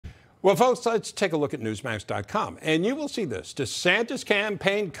Well, folks, let's take a look at Newsmax.com, and you will see this. DeSantis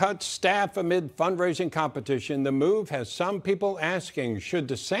campaign cuts staff amid fundraising competition. The move has some people asking, should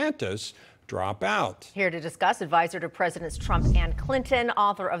DeSantis drop out? Here to discuss, advisor to Presidents Trump and Clinton,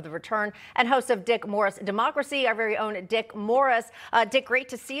 author of The Return, and host of Dick Morris Democracy, our very own Dick Morris. Dick, great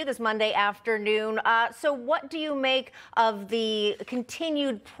to see you this Monday afternoon. So what do you make of the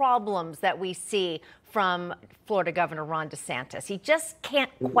continued problems that we see from Florida Governor Ron DeSantis? He just can't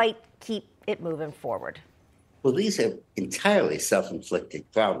quite keep it moving forward. Well, these are entirely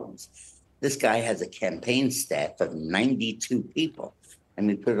self-inflicted problems. This guy has a campaign staff of 92 people. I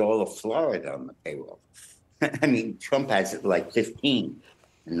mean, put all of Florida on the payroll. I mean, Trump has it like 15,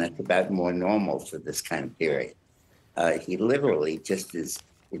 and that's about more normal for this kind of period. He literally just is,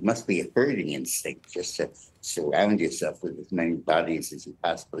 it must be a herding instinct just to surround yourself with as many bodies as you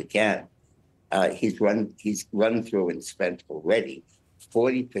possibly can. He's run through and spent already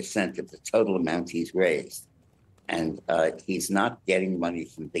 40% of the total amount he's raised. And he's not getting money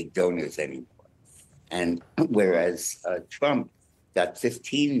from big donors anymore. And whereas Trump got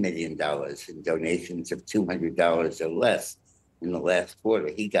 $15 million in donations of $200 or less in the last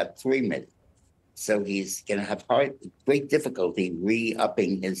quarter, he got $3 million. So he's going to have great difficulty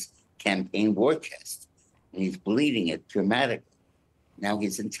re-upping his campaign war chest. And he's bleeding it dramatically. Now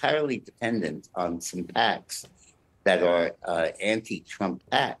he's entirely dependent on some PACs that are anti-Trump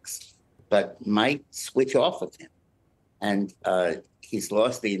PACs, but might switch off of him. And he's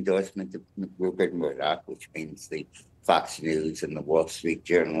lost the endorsement of Rupert Murdoch, which means the Fox News and the Wall Street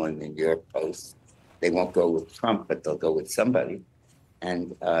Journal and the New York Post. They won't go with Trump, but they'll go with somebody.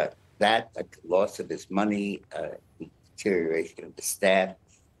 And that loss of his money, the deterioration of the staff,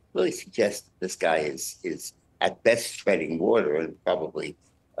 really suggests that this guy is at best treading water and probably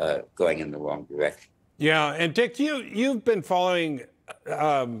going in the wrong direction. Yeah, and Dick, you've been following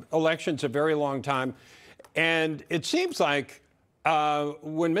elections a very long time, and it seems like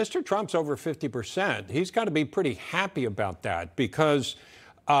when Mr. Trump's over 50%, he's got to be pretty happy about that, because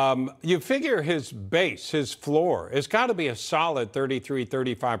you figure his base, his floor, has got to be a solid 33,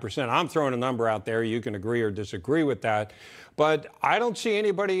 35%. I'm throwing a number out there. You can agree or disagree with that. But I don't see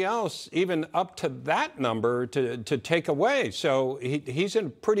anybody else even up to that number to take away. So he's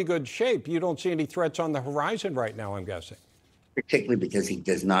in pretty good shape. You don't see any threats on the horizon right now, I'm guessing. Particularly because he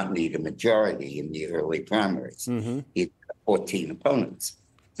does not need a majority in the early primaries. He's 14 opponents.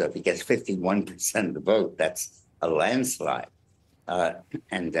 So if he gets 51% of the vote, that's a landslide.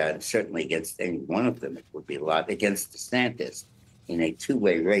 And certainly against any one of them, it would be a lot. Against DeSantis, in a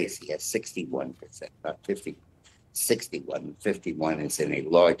two-way race, he has 61%, not 50. 61, 51 is in a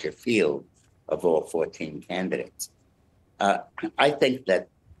larger field of all 14 candidates. I think that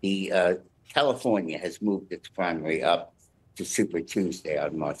the California has moved its primary up to Super Tuesday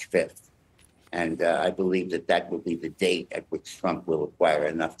on March 5th. And I believe that that will be the date at which Trump will acquire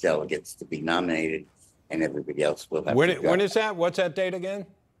enough delegates to be nominated, and everybody else will have to go. When is that? What's that date again?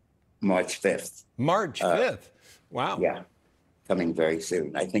 March 5th. March 5th. Wow. Yeah, coming very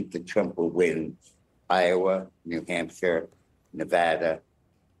soon. I think that Trump will win Iowa, New Hampshire, Nevada,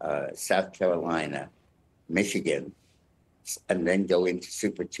 South Carolina, Michigan, and then go into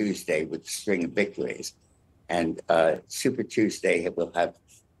Super Tuesday with a string of victories. And Super Tuesday will have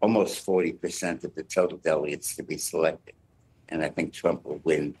almost 40% of the total delegates to be selected. And I think Trump will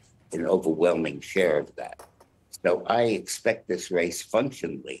win an overwhelming share of that. So I expect this race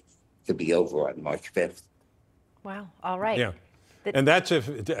functionally to be over on March 5th. Wow. All right. Yeah. And that's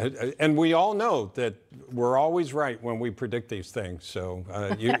and we all know that we're always right when we predict these things. So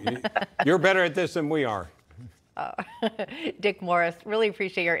you're better at this than we are. Dick Morris, really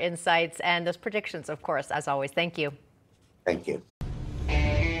appreciate your insights and those predictions, of course, as always. Thank you. Thank you.